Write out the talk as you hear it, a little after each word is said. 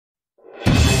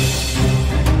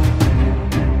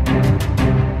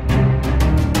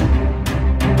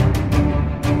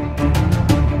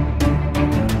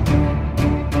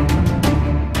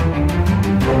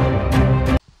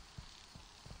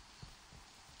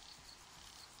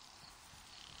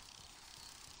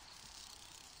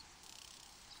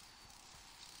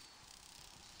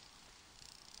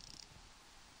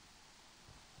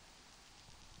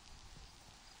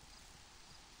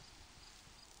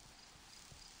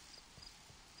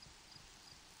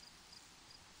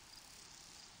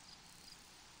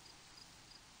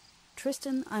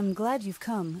Tristan, I'm glad you've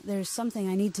come. There's something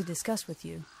I need to discuss with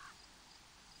you.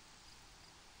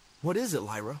 What is it,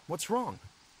 Lyra? What's wrong?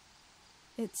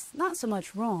 It's not so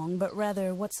much wrong, but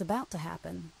rather what's about to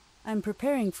happen. I'm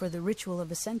preparing for the Ritual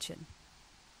of Ascension.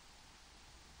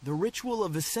 The Ritual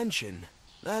of Ascension?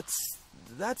 That's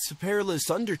a perilous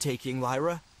undertaking,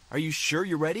 Lyra. Are you sure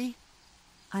you're ready?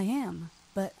 I am,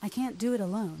 but I can't do it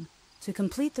alone. To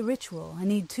complete the ritual, I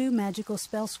need 2 magical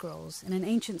spell scrolls and an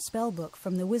ancient spell book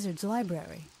from the Wizard's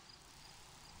Library.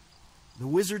 The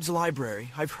Wizard's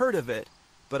Library. I've heard of it,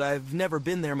 but I've never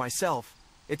been there myself.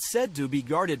 It's said to be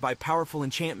guarded by powerful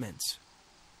enchantments.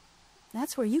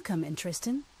 That's where you come in,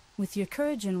 Tristan. With your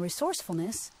courage and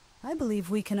resourcefulness, I believe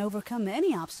we can overcome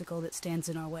any obstacle that stands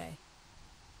in our way.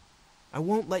 I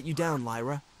won't let you down,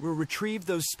 Lyra. We'll retrieve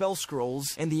those spell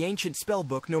scrolls and the ancient spell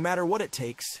book no matter what it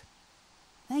takes.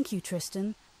 Thank you,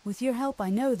 Tristan. With your help, I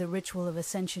know the Ritual of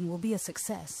Ascension will be a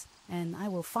success, and I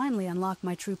will finally unlock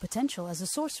my true potential as a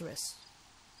sorceress.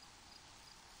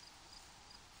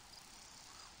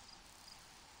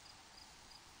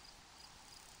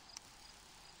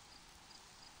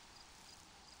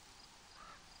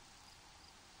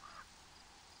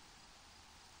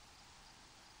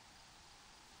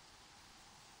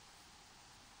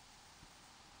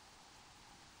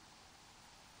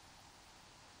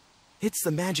 It's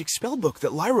the magic spellbook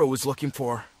that Lyra was looking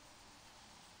for.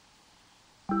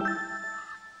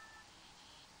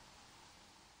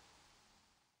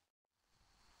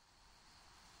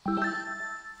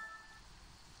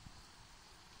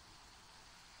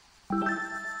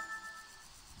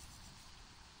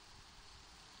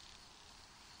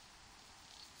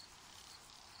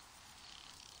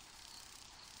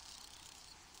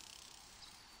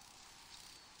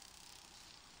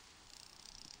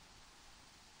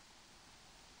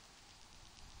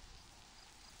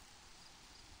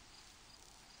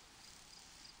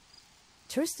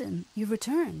 Tristan, you've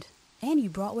returned, and you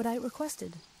brought what I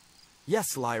requested.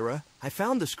 Yes, Lyra. I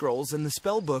found the scrolls and the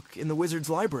spellbook in the Wizard's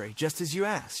Library, just as you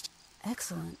asked.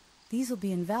 Excellent. These will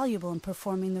be invaluable in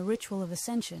performing the Ritual of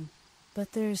Ascension.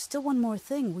 But there's still one more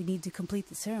thing we need to complete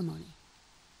the ceremony.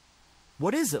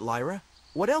 What is it, Lyra?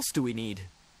 What else do we need?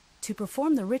 To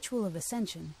perform the Ritual of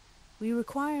Ascension, we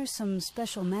require some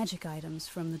special magic items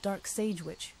from the Dark Sage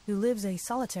Witch, who lives a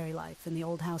solitary life in the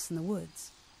old house in the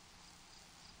woods.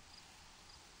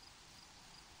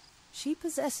 She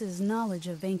possesses knowledge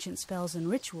of ancient spells and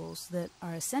rituals that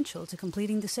are essential to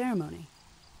completing the ceremony.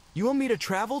 You want me to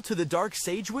travel to the Dark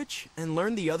Sage Witch and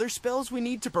learn the other spells we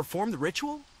need to perform the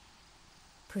ritual?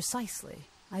 Precisely.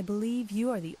 I believe you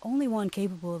are the only one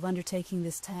capable of undertaking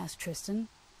this task, Tristan.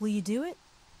 Will you do it?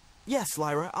 Yes,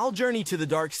 Lyra. I'll journey to the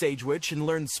Dark Sage Witch and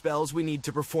learn the spells we need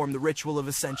to perform the Ritual of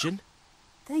Ascension.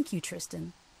 Thank you,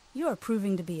 Tristan. You are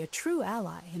proving to be a true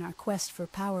ally in our quest for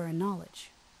power and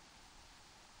knowledge.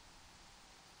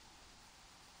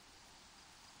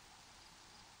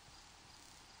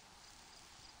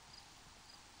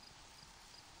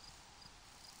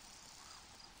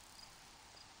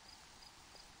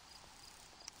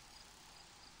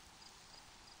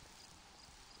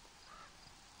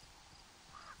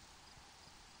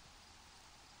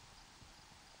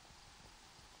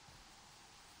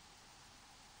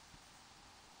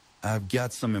 I've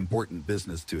got some important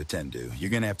business to attend to. You're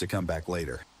gonna have to come back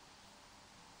later.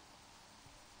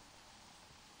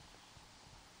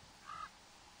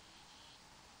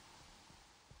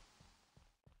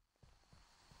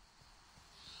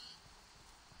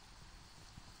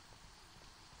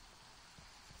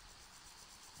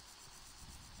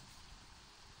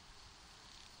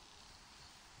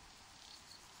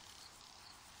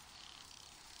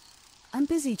 I'm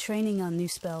busy training on new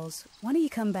spells. Why don't you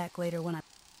come back later when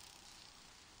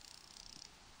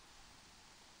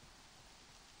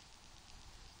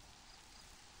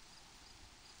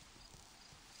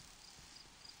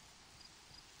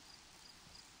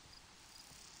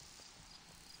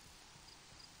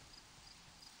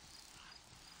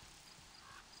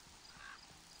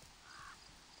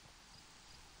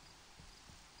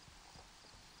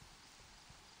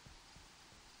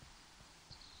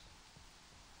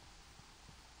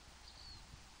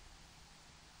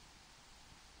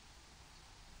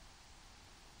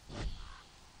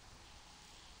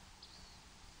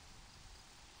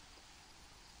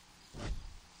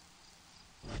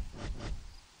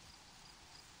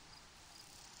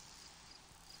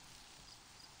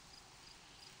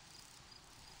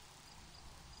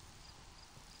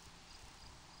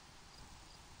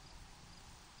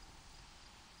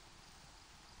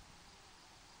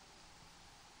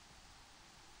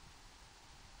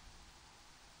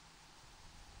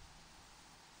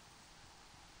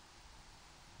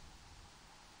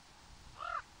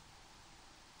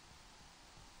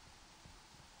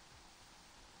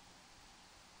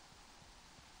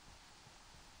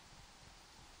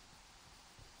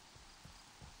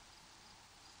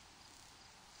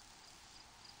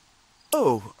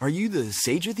Oh, are you the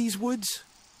sage of these woods?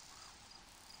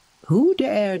 Who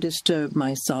dare disturb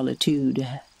my solitude?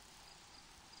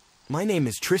 My name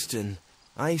is Tristan.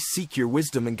 I seek your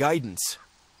wisdom and guidance.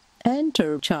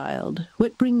 Enter, child.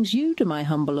 What brings you to my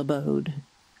humble abode?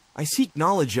 I seek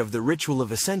knowledge of the ritual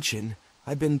of ascension.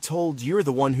 I've been told you're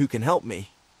the one who can help me.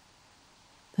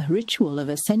 The ritual of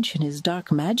ascension is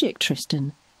dark magic,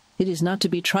 Tristan. It is not to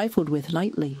be trifled with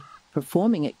lightly.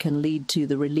 Performing it can lead to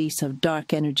the release of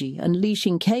dark energy,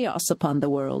 unleashing chaos upon the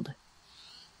world.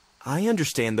 I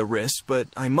understand the risk, but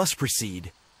I must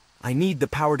proceed. I need the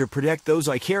power to protect those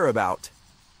I care about.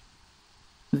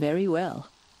 Very well.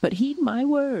 But heed my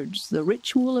words. The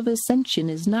ritual of ascension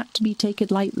is not to be taken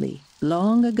lightly.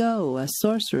 Long ago, a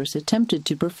sorceress attempted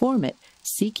to perform it,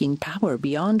 seeking power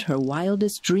beyond her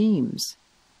wildest dreams.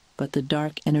 But the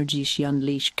dark energy she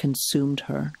unleashed consumed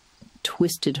her,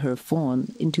 twisted her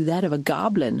form into that of a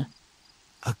goblin.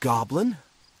 A goblin?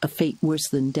 A fate worse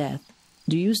than death.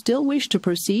 Do you still wish to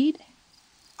proceed?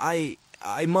 I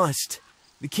must.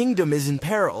 The kingdom is in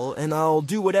peril, and I'll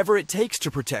do whatever it takes to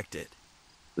protect it.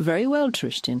 Very well,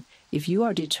 Tristan. If you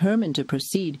are determined to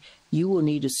proceed, you will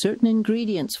need certain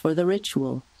ingredients for the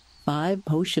ritual. 5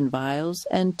 potion vials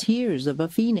and tears of a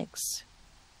phoenix.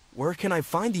 Where can I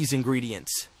find these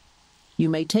ingredients? You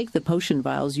may take the potion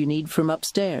vials you need from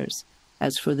upstairs.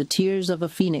 As for the tears of a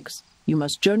phoenix, you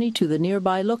must journey to the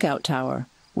nearby lookout tower,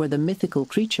 where the mythical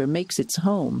creature makes its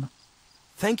home.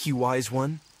 Thank you, wise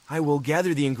one. I will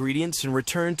gather the ingredients and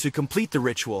return to complete the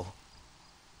ritual.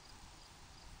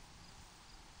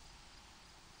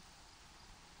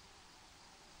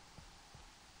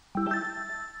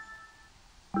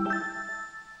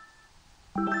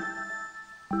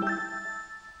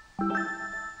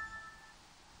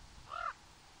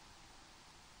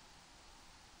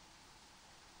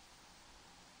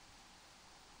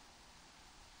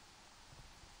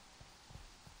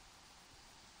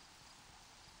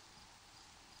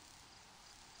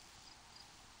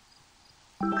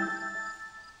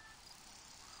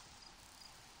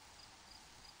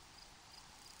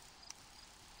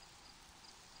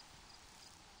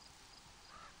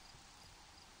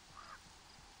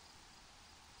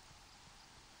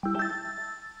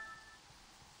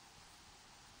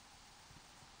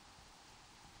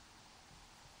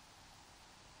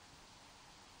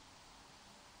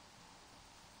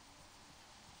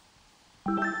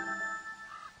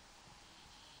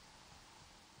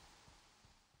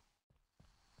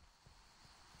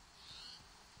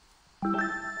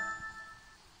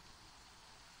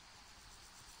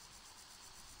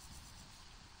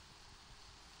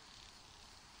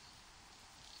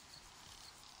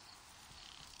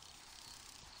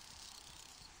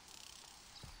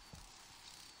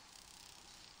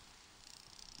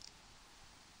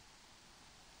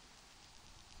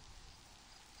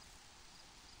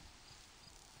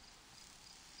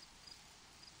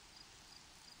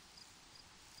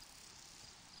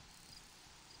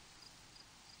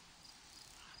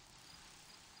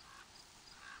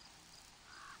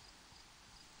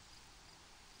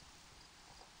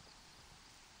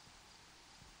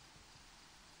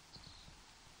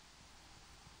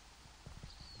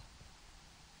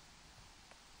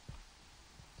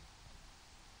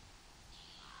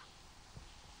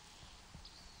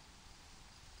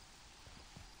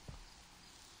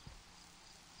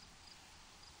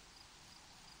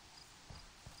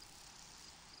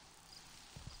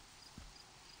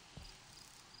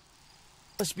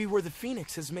 Must be where the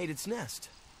phoenix has made its nest.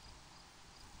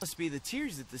 Must be the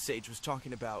tears that the sage was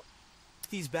talking about.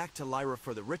 These back to Lyra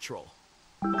for the ritual.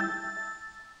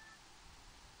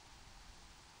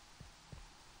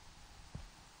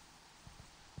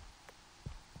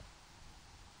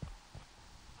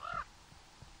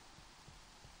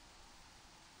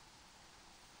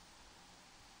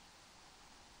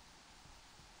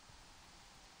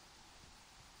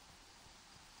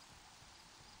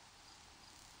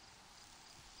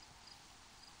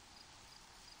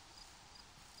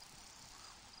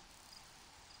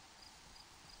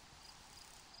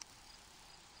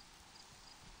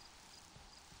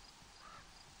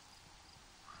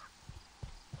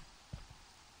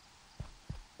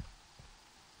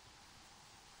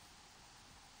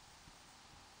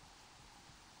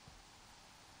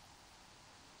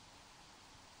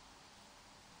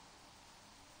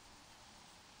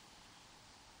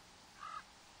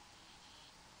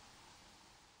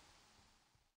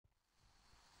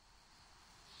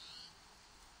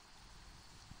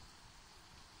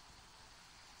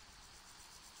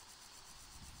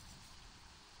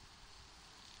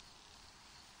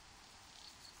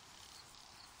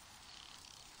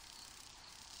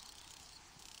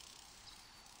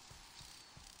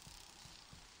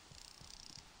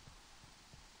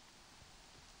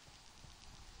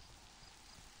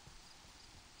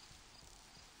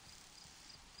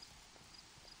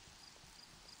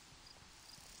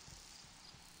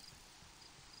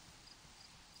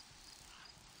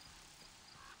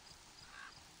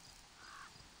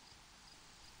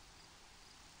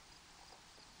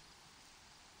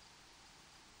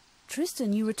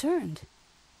 Tristan, you returned.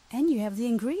 And you have the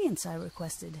ingredients I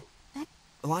requested.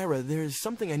 Lyra, there's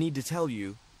something I need to tell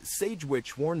you. Sage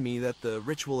Witch warned me that the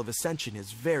ritual of ascension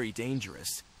is very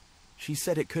dangerous. She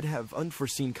said it could have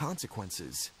unforeseen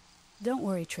consequences. Don't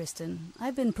worry, Tristan.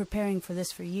 I've been preparing for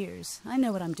this for years. I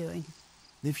know what I'm doing.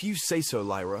 If you say so,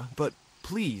 Lyra, but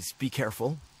please be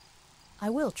careful. I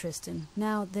will, Tristan.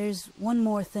 Now, there's one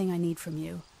more thing I need from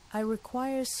you. I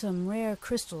require some rare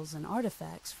crystals and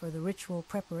artifacts for the ritual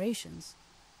preparations.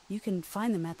 You can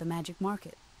find them at the magic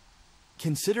market.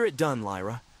 Consider it done,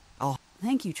 Lyra.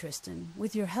 Thank you, Tristan.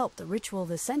 With your help, the ritual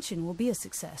of ascension will be a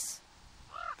success.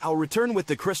 I'll return with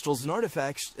the crystals and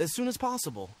artifacts as soon as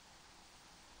possible.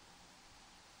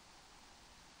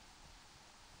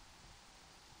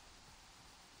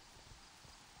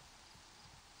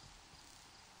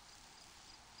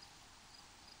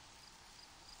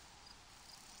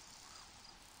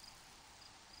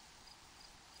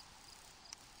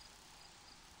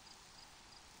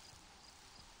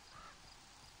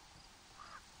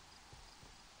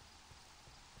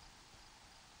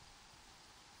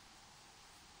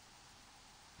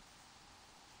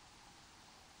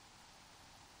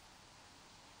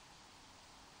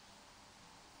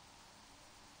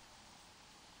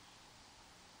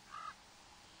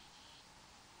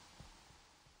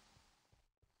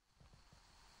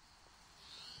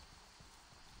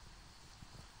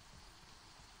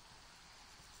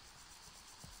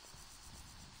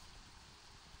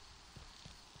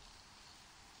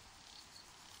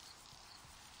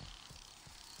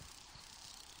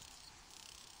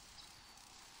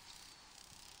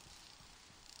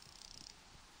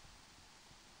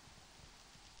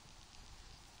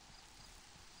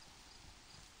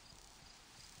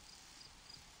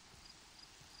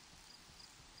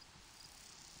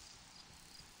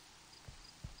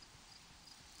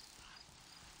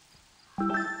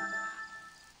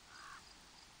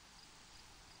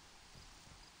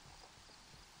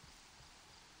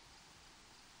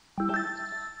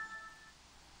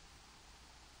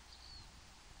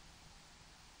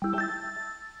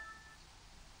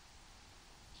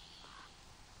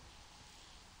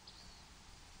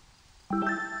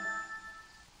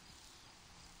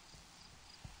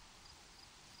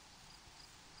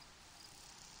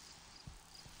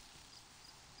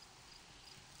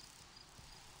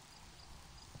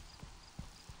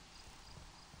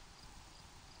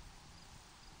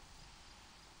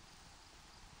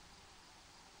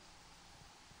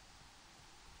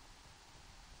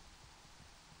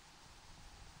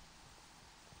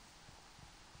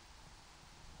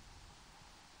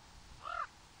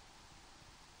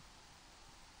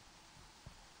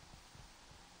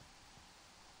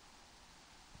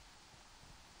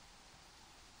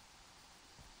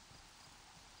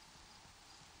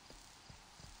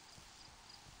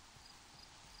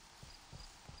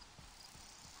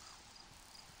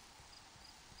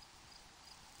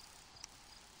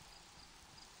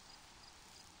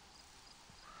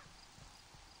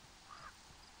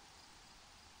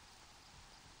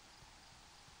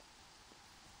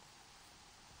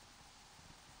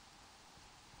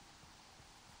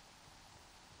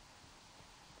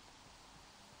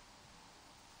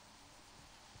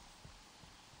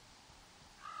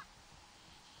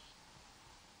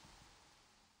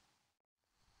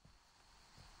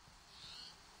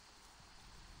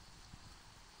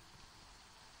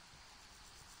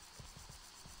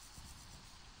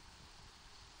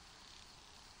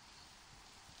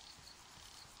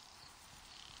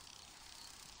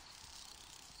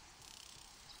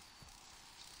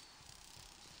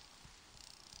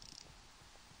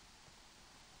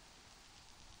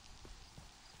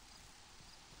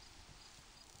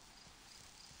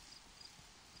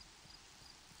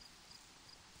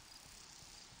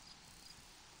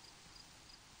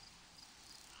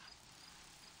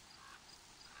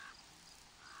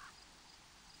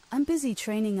 I'm busy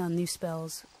training on new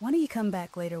spells. Why don't you come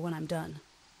back later when I'm done?